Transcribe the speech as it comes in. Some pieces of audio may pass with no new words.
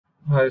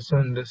Hi, so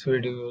in this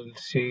video you will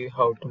see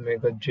how to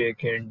make a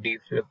JK and D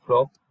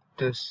flip-flop.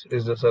 This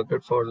is the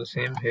circuit for the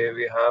same. Here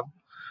we have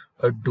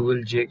a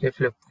dual JK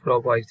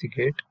flip-flop IC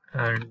gate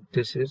and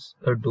this is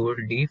a dual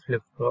D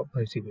flip-flop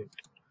IC gate.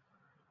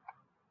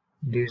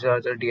 These are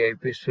the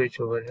DIP switch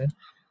over here.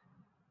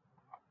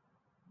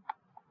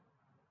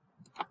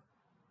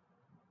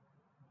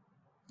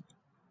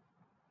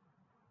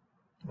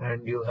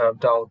 And you have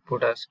the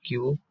output as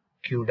Q,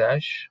 Q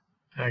dash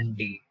and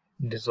D.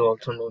 This is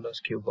also known as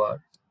Q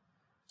bar.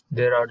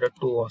 There are the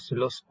two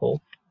oscilloscopes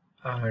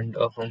and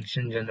a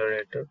function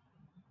generator.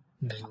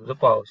 This is the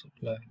power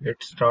supply.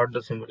 Let's start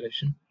the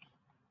simulation.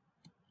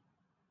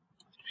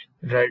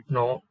 Right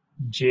now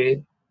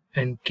J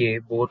and K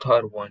both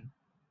are 1.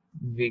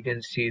 We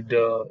can see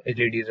the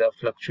LEDs are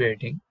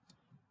fluctuating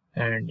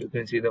and you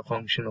can see the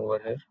function over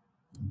here.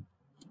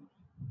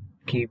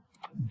 Keep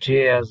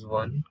J as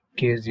 1,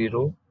 K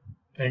 0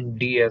 and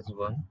D as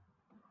 1.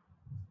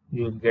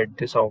 You will get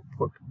this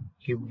output.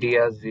 Keep D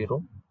as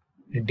 0.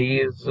 D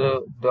is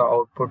the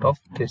output of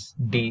this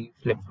D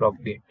flip-flop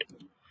gate.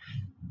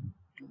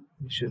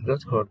 This is the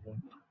third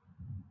one.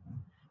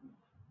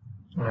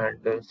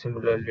 And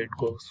similarly it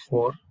goes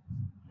for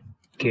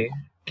K.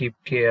 Keep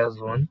K as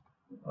 1,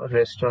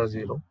 rest as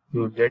 0. You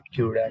will get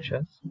Q dash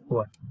as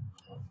 1.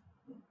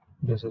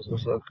 This is the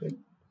circuit.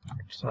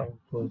 It's how it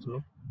goes.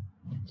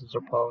 This is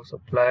the power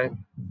supply.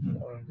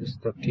 This is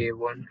the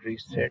K1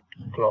 reset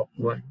clock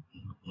 1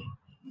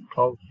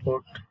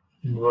 output,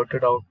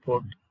 inverted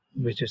output,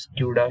 which is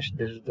Q dash.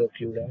 This is the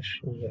Q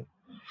dash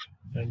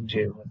and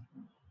J1.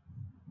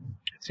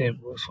 Same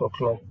goes for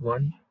clock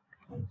 1,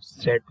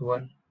 set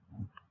 1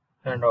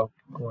 and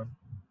output 1.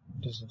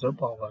 This is the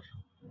power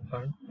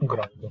and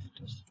ground of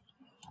this.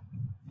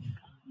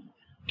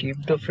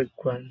 Keep the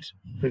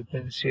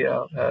frequency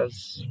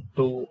as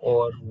 2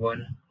 or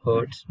 1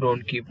 Hertz.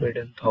 Don't keep it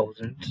in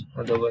thousands,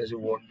 otherwise you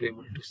won't be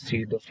able to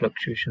see the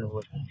fluctuation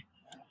over here.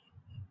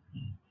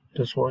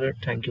 This was it.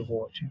 Thank you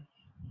for watching.